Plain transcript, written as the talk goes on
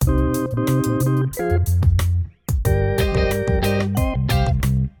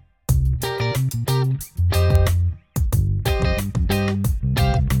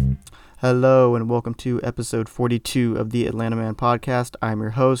Hello and welcome to episode 42 of the Atlanta Man Podcast. I'm your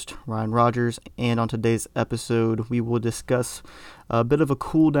host, Ryan Rogers, and on today's episode, we will discuss a bit of a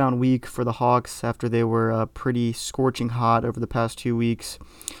cool down week for the Hawks after they were pretty scorching hot over the past 2 weeks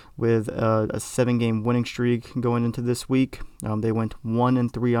with a 7-game winning streak going into this week. They went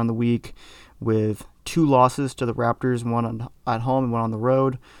 1-3 on the week with 2 losses to the Raptors, one at home and one on the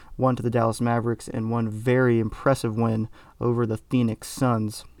road, one to the Dallas Mavericks, and one very impressive win over the Phoenix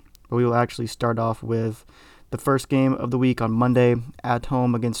Suns. But we will actually start off with the first game of the week on Monday at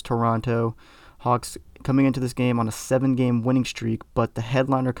home against Toronto. Hawks coming into this game on a 7-game winning streak, but the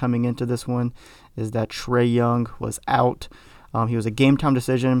headliner coming into this one is that Trae Young was out. He was a game-time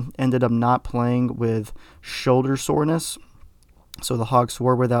decision, ended up not playing with shoulder soreness, so the Hawks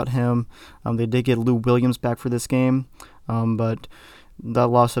were without him. They did get Lou Williams back for this game, but the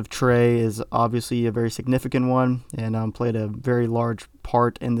loss of Trae is obviously a very significant one and played a very large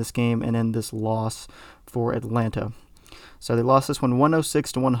part in this game and in this loss for Atlanta. So they lost this one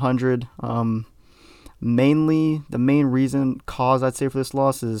 106-100. Mainly, the main cause I'd say for this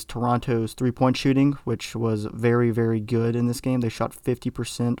loss is Toronto's three-point shooting, which was very, very good in this game. They shot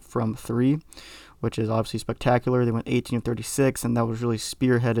 50% from three, which is obviously spectacular. They went 18 of 36, and that was really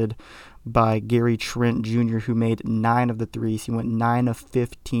spearheaded by Gary Trent Jr., who made 9 of the threes. He went 9 of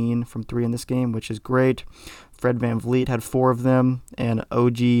 15 from 3 in this game, which is great. Fred VanVleet had 4 of them, and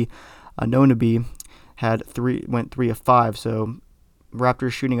OG Anunoby went 3 of 5. So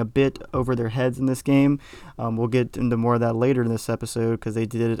Raptors shooting a bit over their heads in this game. We'll get into more of that later in this episode because they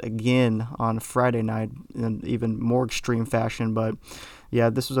did it again on Friday night in even more extreme fashion. But yeah,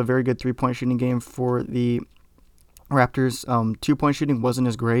 this was a very good three-point shooting game for the Raptors. 2-point shooting wasn't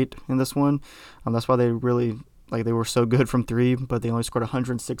as great in this one. That's why they were so good from 3, but they only scored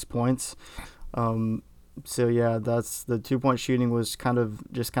 106 points. So yeah, that's the 2-point shooting was kind of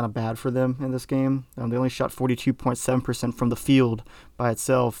bad for them in this game. They only shot 42.7% from the field by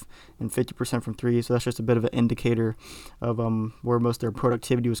itself and 50% from 3. So that's just a bit of an indicator of where most of their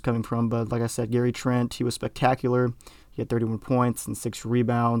productivity was coming from. But like I said, Gary Trent, he was spectacular. He had 31 points and 6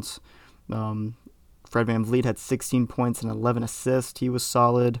 rebounds. Fred VanVleet had 16 points and 11 assists. He was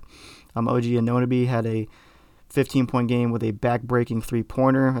solid. OG Anunoby had a 15-point game with a back-breaking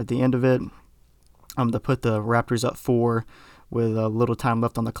three-pointer at the end of it. To put the Raptors up 4 with a little time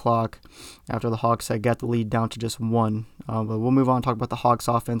left on the clock after the Hawks had got the lead down to just 1. But we'll move on and talk about the Hawks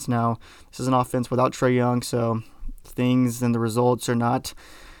offense now. This is an offense without Trae Young, so things and the results are not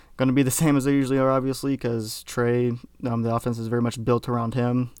going to be the same as they usually are, obviously, because Trae, the offense is very much built around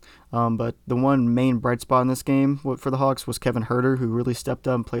him. But the one main bright spot in this game for the Hawks was Kevin Huerter, who really stepped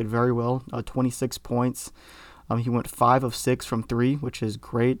up and played very well, 26 points. He went 5 of 6 from 3, which is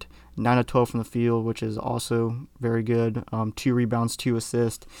great. 9 of 12 from the field, which is also very good. 2 rebounds, 2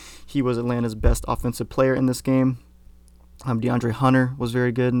 assists. He was Atlanta's best offensive player in this game. DeAndre Hunter was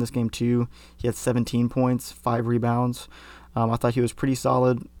very good in this game too. He had 17 points, 5 rebounds. I thought he was pretty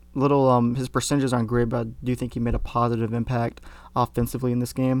solid. His percentages aren't great, but I do think he made a positive impact offensively in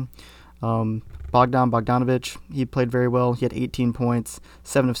this game. Bogdanovic, he played very well. He had 18 points,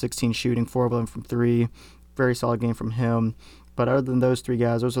 7 of 16 shooting, 4 of them from 3. Very solid game from him. But other than those 3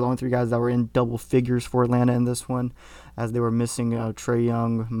 guys, those are the only 3 guys that were in double figures for Atlanta in this one, as they were missing Trae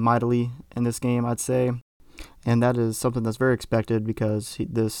Young mightily in this game, I'd say. And that is something that's very expected because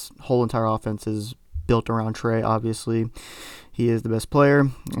this whole entire offense is built around Trae, obviously. He is the best player,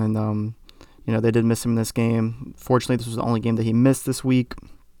 and they did miss him in this game. Fortunately, this was the only game that he missed this week.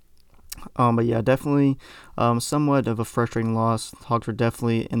 But yeah, definitely somewhat of a frustrating loss. The Hawks were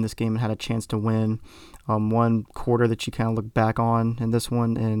definitely in this game and had a chance to win. One quarter that you kind of look back on in this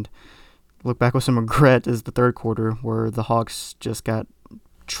one and look back with some regret is the third quarter, where the Hawks just got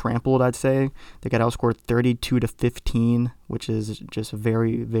trampled, I'd say. They got outscored 32-15, which is just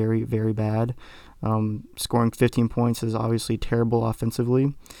very, very, very bad. Scoring 15 points is obviously terrible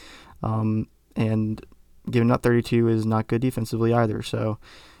offensively. And giving up 32 is not good defensively either. So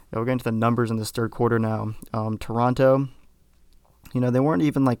we're getting to the numbers in this third quarter now. Toronto, they weren't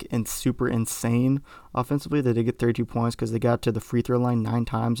even super insane offensively. They did get 32 points because they got to the free throw line 9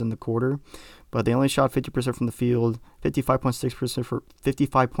 times in the quarter, but they only shot 50% from the field,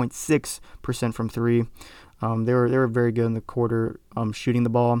 55.6% from 3. They were very good in the quarter, shooting the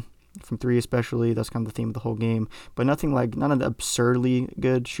ball from 3 especially. That's kind of the theme of the whole game, but not an absurdly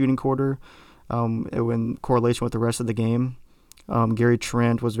good shooting quarter in correlation with the rest of the game. Gary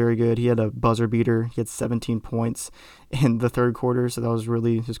Trent was very good. He had a buzzer beater. He had 17 points in the third quarter, so that was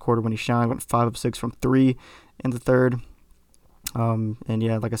really his quarter when he shined. Went 5 of 6 from 3 in the third. And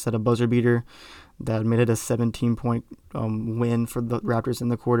yeah, like I said, a buzzer beater that made it a 17-point win for the Raptors in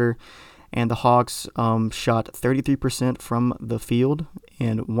the quarter. And the Hawks shot 33% from the field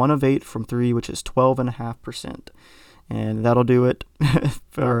and 1 of 8 from 3, which is 12.5%. And that'll do it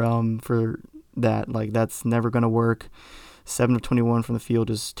for that. Like, that's never going to work. 7 of 21 from the field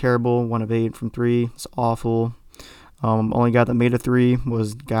is terrible. 1 of 8 from 3 is awful. Only guy that made a 3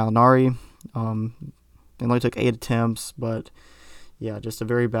 was Gallinari. They only took 8 attempts, but yeah, just a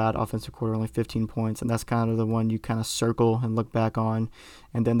very bad offensive quarter, only 15 points, and that's kind of the one you kind of circle and look back on.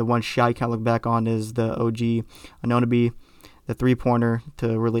 And then the one shot you kind of look back on is the OG Anunoby, the three-pointer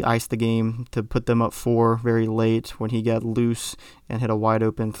to really ice the game, to put them up 4 very late when he got loose and hit a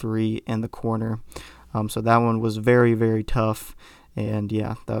wide-open 3 in the corner. So that one was very, very tough, and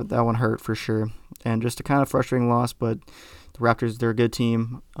yeah, that one hurt for sure. And just a kind of frustrating loss, but the Raptors, they're a good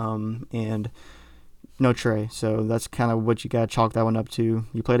team, and no Trae, so that's kind of what you got to chalk that one up to.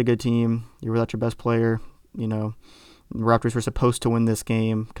 You played a good team. You were without your best player. You know, the Raptors were supposed to win this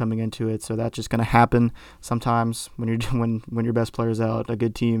game coming into it, so that's just going to happen sometimes when when your best player's out. A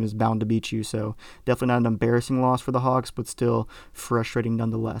good team is bound to beat you, so definitely not an embarrassing loss for the Hawks, but still frustrating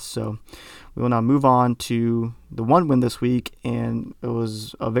nonetheless. So we will now move on to the one win this week, and it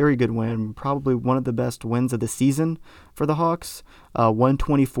was a very good win, probably one of the best wins of the season for the Hawks.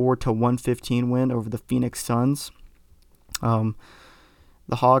 124-115 win over the Phoenix Suns. The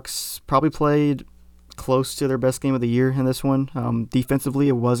Hawks probably played close to their best game of the year in this one. Defensively,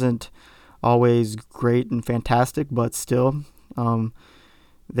 it wasn't always great and fantastic, but still,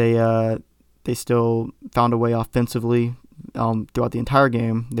 they still found a way offensively. Throughout the entire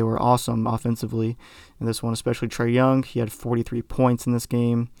game, they were awesome offensively in this one, especially Trae Young. He had 43 points in this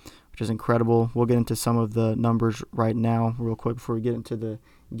game, which is incredible. We'll get into some of the numbers right now real quick before we get into the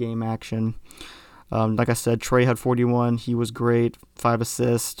game action. Like I said, Trae had 41. He was great, 5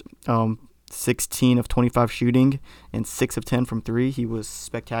 assists, 16 of 25 shooting, and 6 of 10 from 3. He was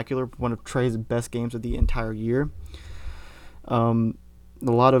spectacular, one of Trae's best games of the entire year. A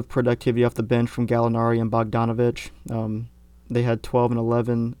lot of productivity off the bench from Gallinari and Bogdanovic. They had 12 and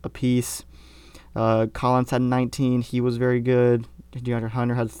 11 apiece. Collins had 19. He was very good. DeAndre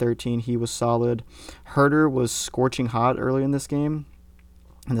Hunter had 13. He was solid. Herter was scorching hot early in this game.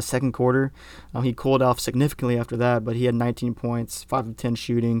 In the second quarter, he cooled off significantly after that, but he had 19 points, 5 of 10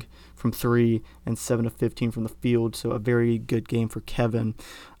 shooting from 3, and 7 of 15 from the field, so a very good game for Kevin.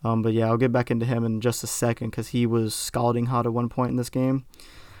 But yeah, I'll get back into him in just a second because he was scalding hot at one point in this game.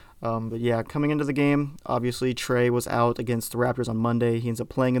 But yeah, coming into the game, obviously Trae was out against the Raptors on Monday. He ends up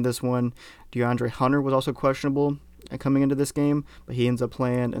playing in this one. DeAndre Hunter was also questionable coming into this game, but he ends up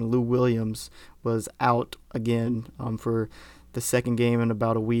playing, and Lou Williams was out again for the second game in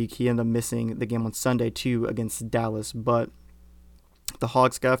about a week. He ended up missing the game on Sunday too against Dallas, but the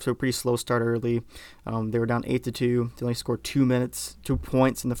Hawks got off to a pretty slow start early. They were down 8-2. They only scored 2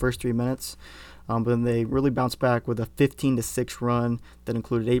 points in the first 3 minutes. But then they really bounced back with a 15-6 run that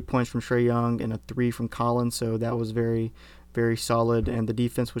included 8 points from Trae Young and a 3 from Collins. So that was very, very solid. And the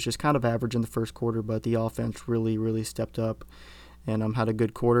defense was just kind of average in the first quarter, but the offense really, really stepped up and had a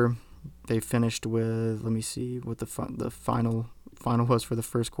good quarter. They finished with, let me see what the final was for the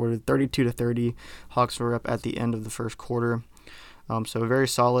first quarter, 32-30. Hawks were up at the end of the first quarter. So very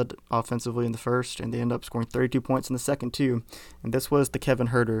solid offensively in the first, and they end up scoring 32 points in the second too. And this was the Kevin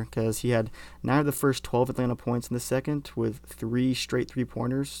Herter, because he had 9 of the first 12 Atlanta points in the second with 3 straight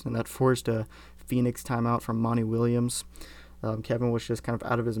three-pointers, and that forced a Phoenix timeout from Monty Williams. Kevin was just kind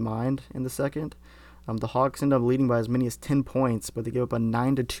of out of his mind in the second. The Hawks ended up leading by as many as 10 points, but they gave up a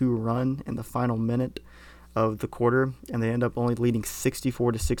 9-2 run in the final minute of the quarter, and they end up only leading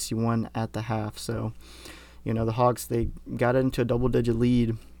 64-61 at the half. So, the Hawks, they got into a double-digit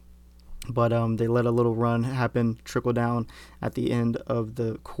lead, but they let a little run happen, trickle down at the end of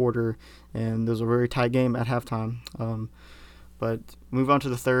the quarter, and there was a very tight game at halftime. But move on to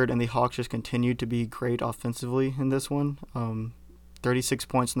the third, and the Hawks just continued to be great offensively in this one. 36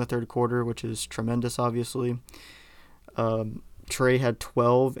 points in the third quarter, which is tremendous, obviously. Trae had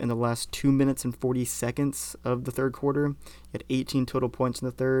 12 in the last 2 minutes and 40 seconds of the third quarter. He had 18 total points in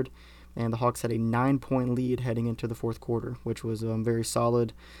the third, and the Hawks had a 9-point lead heading into the fourth quarter, which was very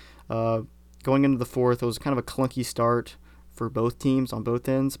solid. Going into the fourth, it was kind of a clunky start for both teams on both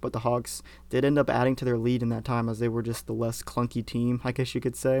ends, but the Hawks did end up adding to their lead in that time as they were just the less clunky team, I guess you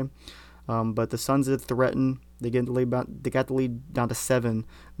could say. But the Suns did threaten. They got the lead down to 7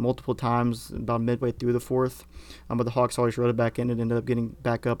 multiple times about midway through the fourth. But the Hawks always rode it back in and ended up getting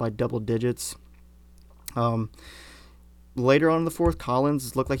back up by double digits. Later on in the fourth,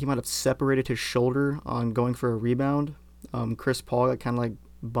 Collins looked like he might have separated his shoulder on going for a rebound. Chris Paul got kind of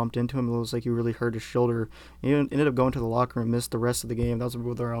bumped into him. It was like he really hurt his shoulder. He ended up going to the locker room, missed the rest of the game. That was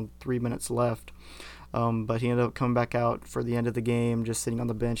with around 3 minutes left. But he ended up coming back out for the end of the game, just sitting on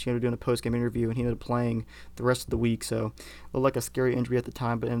the bench. He ended up doing a post-game interview, and he ended up playing the rest of the week. So it looked like a scary injury at the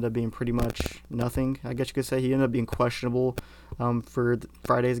time, but ended up being pretty much nothing, I guess you could say. He ended up being questionable for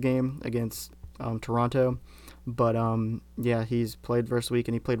Friday's game against Toronto. But, yeah, he's played the rest of the week,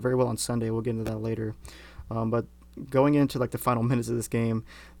 and he played very well on Sunday. We'll get into that later. But going into, like, the final minutes of this game,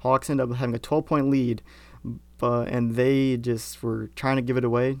 Hawks ended up having a 12-point lead. And they just were trying to give it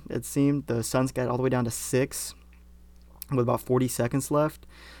away, it seemed. The Suns got all the way down to 6 with about 40 seconds left.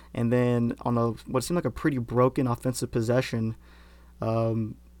 And then on what seemed like a pretty broken offensive possession,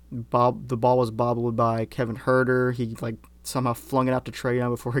 the ball was bobbled by Kevin Huerter. He somehow flung it out to Trae Young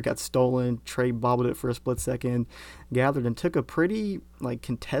before it got stolen. Trae bobbled it for a split second, gathered, and took a pretty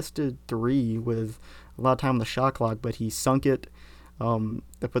contested three with a lot of time on the shot clock, but he sunk it.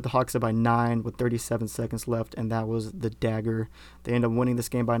 They put the Hawks up by 9 with 37 seconds left, and that was the dagger. They ended up winning this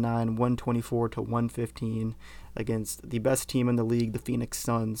game by 9, 124-115 against the best team in the league, the Phoenix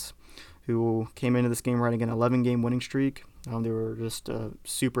Suns, who came into this game riding an 11-game winning streak. They were just a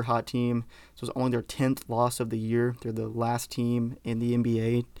super hot team. This was only their 10th loss of the year. They're the last team in the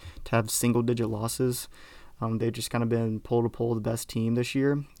NBA to have single-digit losses. They've just kind of been pull-to-pull the best team this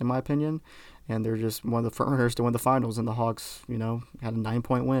year, in my opinion. And they're just one of the frontrunners to win the finals. And the Hawks, had a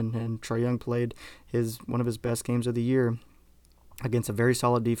 9-point win. And Trae Young played one of his best games of the year against a very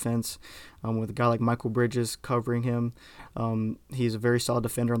solid defense with a guy like Michael Bridges covering him. He's a very solid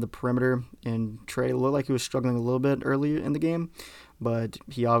defender on the perimeter. And Trae looked like he was struggling a little bit earlier in the game. But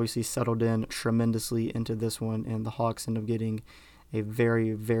he obviously settled in tremendously into this one. And the Hawks end up getting a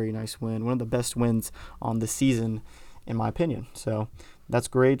very, very nice win. One of the best wins on the season, in my opinion. So that's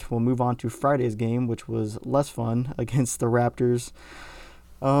great. We'll move on to Friday's game, which was less fun against the Raptors.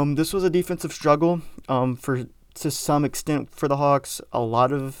 This was a defensive struggle to some extent for the Hawks. A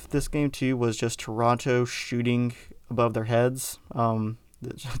lot of this game, too, was just Toronto shooting above their heads.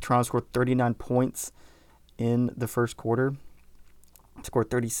 Toronto scored 39 points in the first quarter.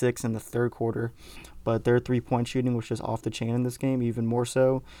 Scored 36 in the third quarter. But their three-point shooting was just off the chain in this game, even more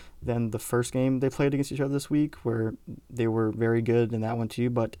so than the first game they played against each other this week, where they were very good in that one too.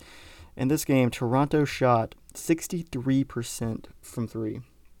 But in this game, Toronto shot 63% from three.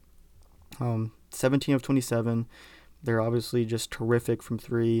 17 of 27. They're obviously just terrific from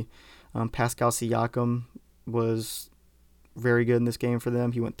three. Pascal Siakam was very good in this game for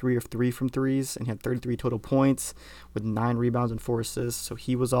them. He went 3 of 3 from threes and he had 33 total points with 9 rebounds and 4 assists. So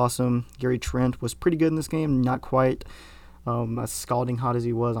he was awesome. Gary Trent was pretty good in this game. Not quite as scalding hot as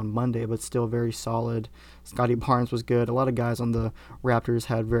he was on Monday, but still very solid. Scotty Barnes was good. A lot of guys on the Raptors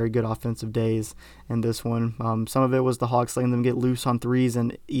had very good offensive days in this one. Some of it was the Hawks letting them get loose on threes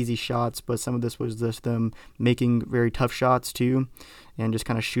and easy shots, but some of this was just them making very tough shots too and just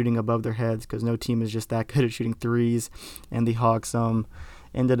kind of shooting above their heads because no team is just that good at shooting threes. And the Hawks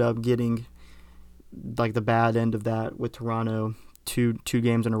ended up getting the bad end of that with Toronto two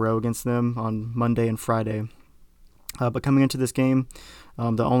games in a row against them on Monday and Friday. But coming into this game,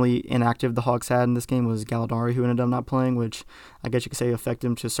 the only inactive the Hawks had in this game was Gallinari, who ended up not playing, which I guess you could say affected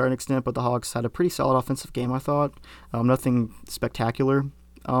him to a certain extent. But the Hawks had a pretty solid offensive game, I thought. Nothing spectacular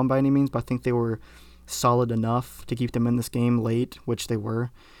by any means, but I think they were solid enough to keep them in this game late, which they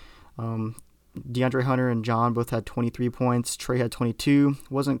were. DeAndre Hunter and John both had 23 points. Trae had 22.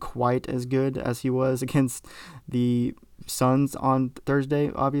 Wasn't quite as good as he was against the Suns on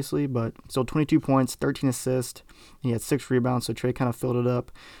Thursday, obviously, but still 22 points, 13 assists. He had 6 rebounds, so Trae kind of filled it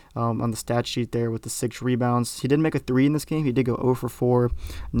up on the stat sheet there with the 6 rebounds. He didn't make a 3 in this game. He did go 0 for 4,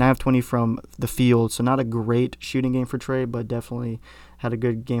 9 of 20 from the field, so not a great shooting game for Trae, but definitely had a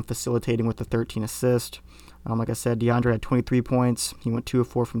good game facilitating with the 13 assists. Like I said, DeAndre had 23 points. He went 2 of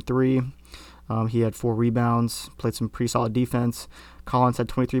 4 from 3. He had 4 rebounds, played some pretty solid defense. Collins had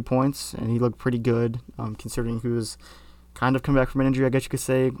 23 points, and he looked pretty good considering he was kind of come back from an injury, I guess you could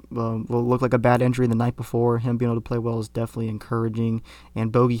say. Will look like a bad injury the night before. Him being able to play well is definitely encouraging.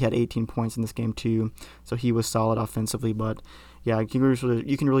 And Bogey had 18 points in this game too, so he was solid offensively. But yeah, you can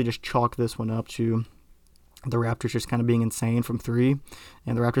really just chalk this one up to the Raptors just kind of being insane from 3.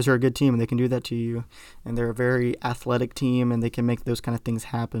 And the Raptors are a good team, and they can do that to you. And they're a very athletic team, and they can make those kind of things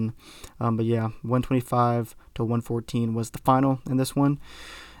happen. But yeah, 125-114 was the final in this one.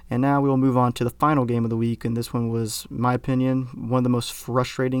 And now we will move on to the final game of the week, and this one was, in my opinion, one of the most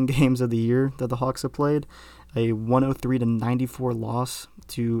frustrating games of the year that the Hawks have played. A 103-94 loss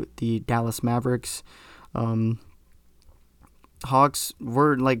to the Dallas Mavericks. Hawks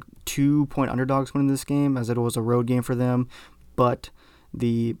were 2-point underdogs winning this game, as it was a road game for them, but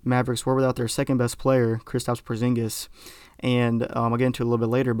the Mavericks were without their second best player, Kristaps Porzingis. And I'll get into it a little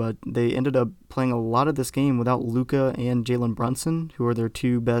bit later, but they ended up playing a lot of this game without Luka and Jalen Brunson, who are their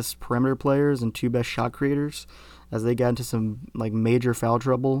two best perimeter players and two best shot creators, as they got into some major foul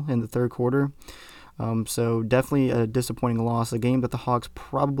trouble in the third quarter. So definitely a disappointing loss, a game that the Hawks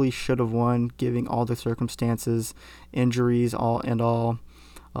probably should have won, given all the circumstances, injuries, all.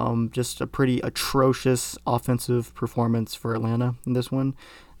 Just a pretty atrocious offensive performance for Atlanta in this one.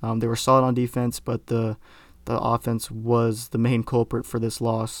 They were solid on defense, but the offense was the main culprit for this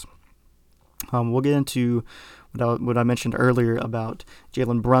loss. We'll get into what I mentioned earlier about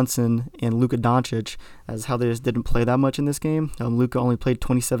Jalen Brunson and Luka Doncic, as how they just didn't play that much in this game. Luka only played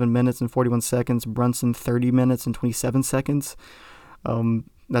 27 minutes and 41 seconds, Brunson 30 minutes and 27 seconds.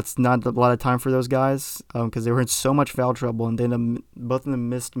 That's not a lot of time for those guys because they were in so much foul trouble, and then both of them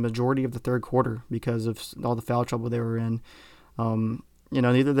missed the majority of the third quarter because of all the foul trouble they were in.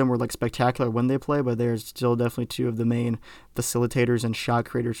 Neither of them were spectacular when they play, but they're still definitely two of the main facilitators and shot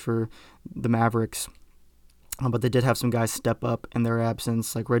creators for the Mavericks. But they did have some guys step up in their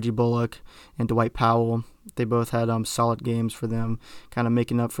absence, like Reggie Bullock and Dwight Powell. They both had solid games for them, kind of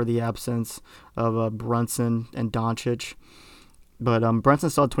making up for the absence of Brunson and Doncic. But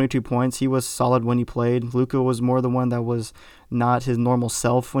Brunson still had 22 points. He was solid when he played. Luka was more the one that was not his normal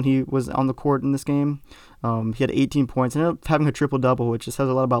self when he was on the court in this game. He had 18 points and ended up having a triple-double, which just says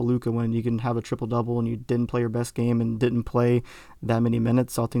a lot about Luka when you can have a triple-double and you didn't play your best game and didn't play that many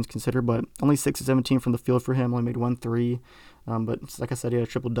minutes, all things considered. But only 6 of 17 from the field for him, only made 1 3. But like I said, he had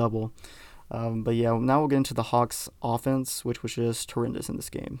a triple-double. But yeah, now we'll get into the Hawks' offense, which was just horrendous in this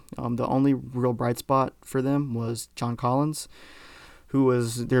game. The only real bright spot for them was John Collins, who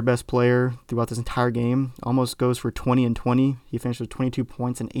was their best player throughout this entire game. Almost goes for 20 and 20. He finished with 22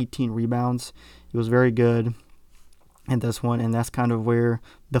 points and 18 rebounds. He was very good in this one, and that's kind of where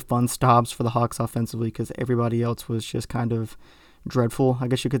the fun stops for the Hawks offensively, because everybody else was just kind of dreadful, I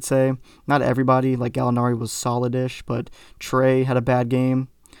guess you could say. Not everybody, like Gallinari was solid-ish, but Trey had a bad game.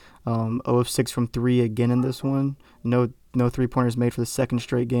 0 of 6 from 3 again in this one. No three-pointers made for the second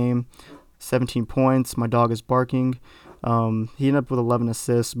straight game. 17 points. My dog is barking. He ended up with 11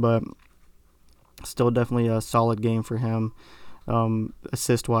 assists, but still definitely a solid game for him,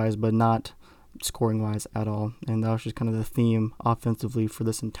 assist-wise, but not scoring-wise at all. And that was just kind of the theme offensively for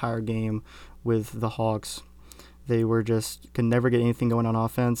this entire game with the Hawks. They could never get anything going on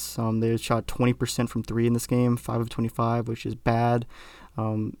offense. They shot 20% from 3 in this game, 5 of 25, which is bad.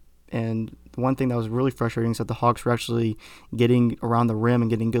 And the one thing that was really frustrating is that the Hawks were actually getting around the rim and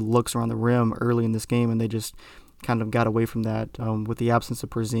getting good looks around the rim early in this game, and they just kind of got away from that with the absence of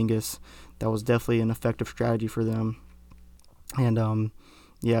Porzingis. That was definitely an effective strategy for them. And,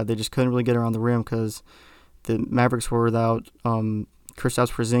 they just couldn't really get around the rim because the Mavericks were without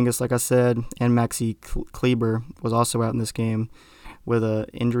Kristaps Porzingis, like I said, and Maxi Kleber was also out in this game with an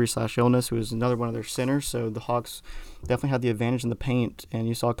injury/illness, who was another one of their centers. So the Hawks definitely had the advantage in the paint, and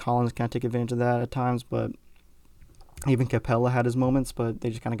you saw Collins kind of take advantage of that at times, but even Capella had his moments, but they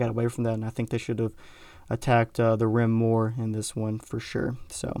just kind of got away from that, and I think they should have attacked the rim more in this one for sure.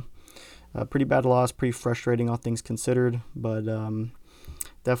 So pretty bad loss, pretty frustrating, all things considered, but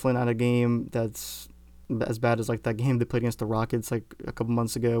definitely not a game that's as bad as that game they played against the Rockets a couple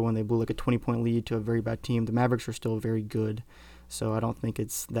months ago when they blew a 20-point lead to a very bad team. The Mavericks are still very good, so I don't think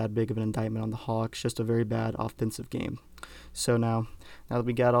it's that big of an indictment on the Hawks, just a very bad offensive game. So now that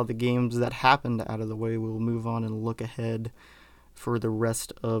we got all the games that happened out of the way, we'll move on and look ahead for the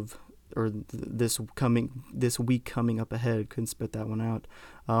rest of this week coming up ahead. Couldn't spit that one out.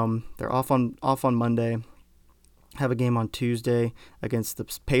 They're off on Monday. Have a game on Tuesday against the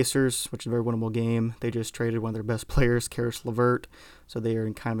Pacers, which is a very winnable game. They just traded one of their best players, Karis LeVert, so they are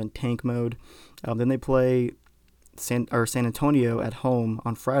in tank mode. Then they play San Antonio at home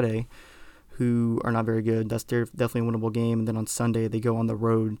on Friday, who are not very good. That's definitely a winnable game. And then on Sunday, they go on the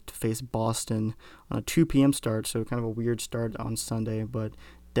road to face Boston on a 2 p.m. start, so kind of a weird start on Sunday, but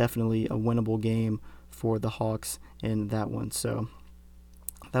definitely a winnable game for the Hawks in that one. So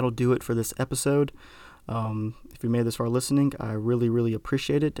that'll do it for this episode. If you made this far listening, I really, really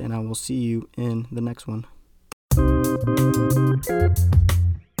appreciate it, and I will see you in the next one.